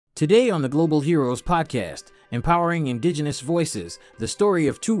Today on the Global Heroes podcast, empowering Indigenous voices, the story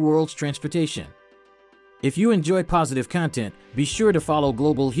of two worlds transportation. If you enjoy positive content, be sure to follow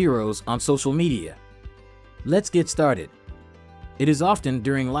Global Heroes on social media. Let's get started. It is often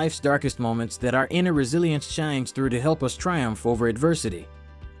during life's darkest moments that our inner resilience shines through to help us triumph over adversity.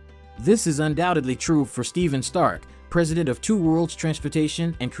 This is undoubtedly true for Stephen Stark, president of Two Worlds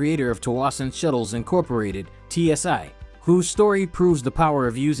Transportation and creator of Tawasan Shuttles Incorporated, TSI, whose story proves the power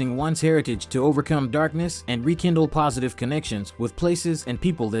of using one's heritage to overcome darkness and rekindle positive connections with places and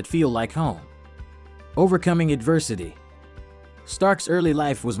people that feel like home. Overcoming adversity. Stark's early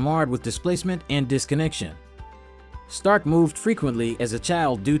life was marred with displacement and disconnection. Stark moved frequently as a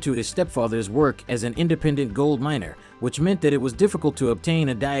child due to his stepfather's work as an independent gold miner, which meant that it was difficult to obtain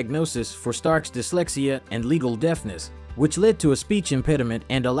a diagnosis for Stark's dyslexia and legal deafness, which led to a speech impediment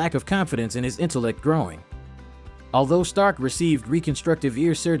and a lack of confidence in his intellect growing. Although Stark received reconstructive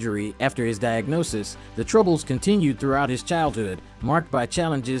ear surgery after his diagnosis, the troubles continued throughout his childhood, marked by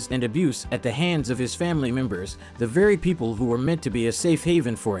challenges and abuse at the hands of his family members, the very people who were meant to be a safe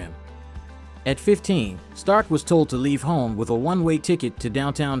haven for him. At 15, Stark was told to leave home with a one-way ticket to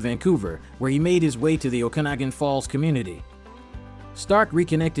downtown Vancouver, where he made his way to the Okanagan Falls community. Stark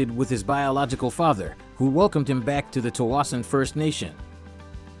reconnected with his biological father, who welcomed him back to the Tawasan First Nation.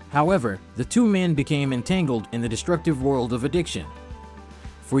 However, the two men became entangled in the destructive world of addiction.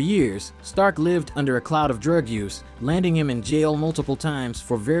 For years, Stark lived under a cloud of drug use, landing him in jail multiple times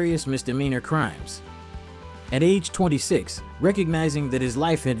for various misdemeanor crimes. At age 26, recognizing that his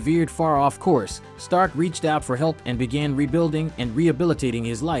life had veered far off course, Stark reached out for help and began rebuilding and rehabilitating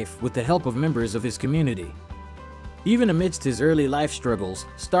his life with the help of members of his community. Even amidst his early life struggles,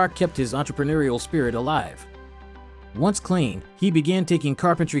 Stark kept his entrepreneurial spirit alive. Once clean, he began taking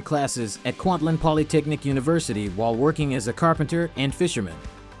carpentry classes at Kwantlen Polytechnic University while working as a carpenter and fisherman.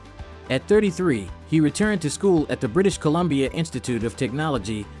 At 33, he returned to school at the British Columbia Institute of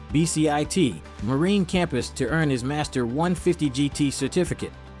Technology, BCIT, Marine campus to earn his Master 150 GT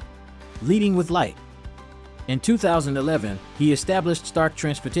certificate. Leading with Light. In 2011, he established Stark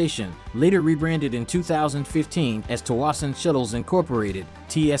Transportation, later rebranded in 2015 as Tawasan Shuttles Incorporated,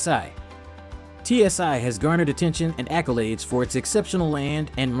 TSI. TSI has garnered attention and accolades for its exceptional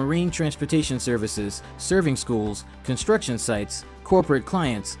land and marine transportation services, serving schools, construction sites, corporate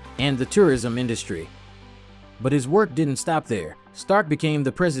clients, and the tourism industry. But his work didn't stop there. Stark became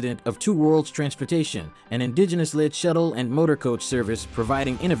the president of Two Worlds Transportation, an Indigenous-led shuttle and motor coach service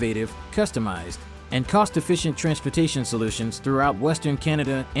providing innovative, customized, and cost-efficient transportation solutions throughout Western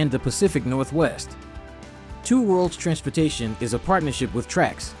Canada and the Pacific Northwest. Two Worlds Transportation is a partnership with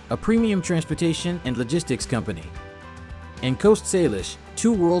Trax, a premium transportation and logistics company. In Coast Salish,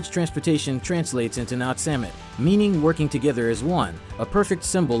 Two Worlds Transportation translates into Natsamet, meaning working together as one, a perfect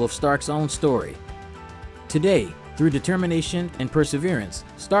symbol of Stark's own story. Today, through determination and perseverance,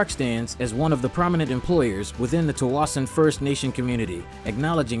 Stark stands as one of the prominent employers within the Tawasan First Nation community,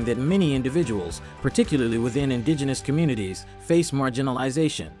 acknowledging that many individuals, particularly within Indigenous communities, face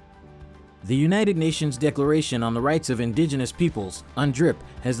marginalization. The United Nations Declaration on the Rights of Indigenous Peoples, UNDRIP,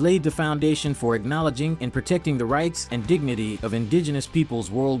 has laid the foundation for acknowledging and protecting the rights and dignity of Indigenous peoples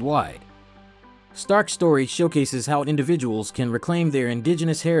worldwide. Stark's story showcases how individuals can reclaim their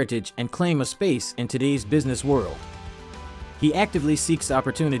Indigenous heritage and claim a space in today's business world. He actively seeks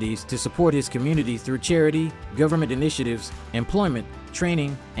opportunities to support his community through charity, government initiatives, employment,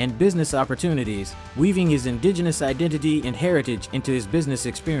 training, and business opportunities, weaving his Indigenous identity and heritage into his business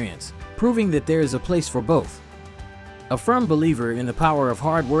experience, proving that there is a place for both. A firm believer in the power of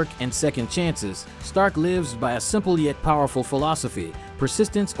hard work and second chances, Stark lives by a simple yet powerful philosophy: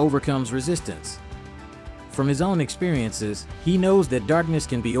 persistence overcomes resistance. From his own experiences, he knows that darkness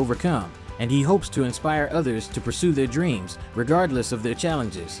can be overcome, and he hopes to inspire others to pursue their dreams, regardless of their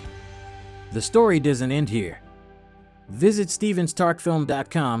challenges. The story doesn't end here. Visit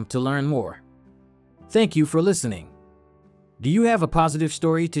StevensTarkFilm.com to learn more. Thank you for listening. Do you have a positive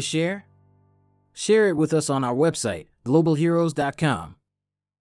story to share? Share it with us on our website, globalheroes.com.